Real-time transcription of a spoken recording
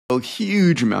A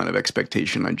huge amount of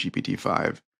expectation on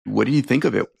GPT-5. What do you think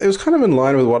of it? It was kind of in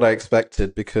line with what I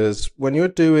expected because when you're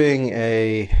doing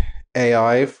a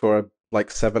AI for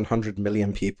like 700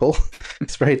 million people,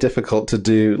 it's very difficult to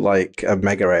do like a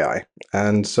mega AI.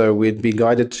 And so we'd be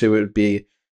guided to it would be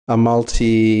a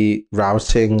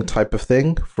multi-routing type of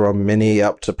thing from mini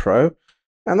up to pro.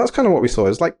 And that's kind of what we saw.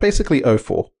 It's like basically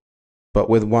O4, but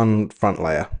with one front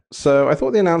layer. So I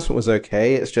thought the announcement was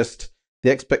okay. It's just the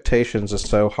expectations are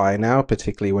so high now,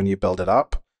 particularly when you build it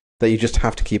up, that you just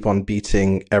have to keep on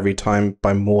beating every time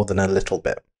by more than a little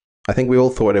bit. I think we all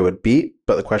thought it would beat,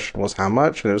 but the question was how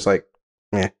much, and it was like,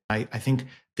 yeah. I think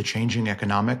the changing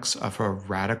economics of a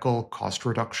radical cost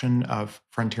reduction of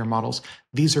frontier models,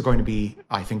 these are going to be,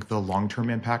 I think, the long-term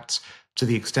impacts. To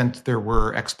the extent there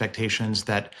were expectations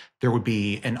that there would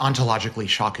be an ontologically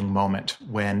shocking moment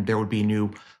when there would be new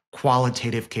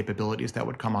qualitative capabilities that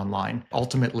would come online,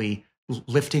 ultimately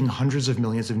lifting hundreds of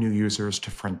millions of new users to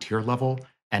frontier level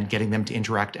and getting them to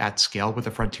interact at scale with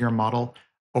the frontier model.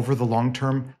 Over the long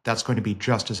term, that's going to be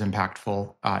just as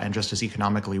impactful and just as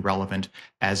economically relevant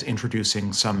as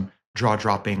introducing some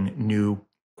jaw-dropping new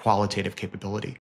qualitative capability.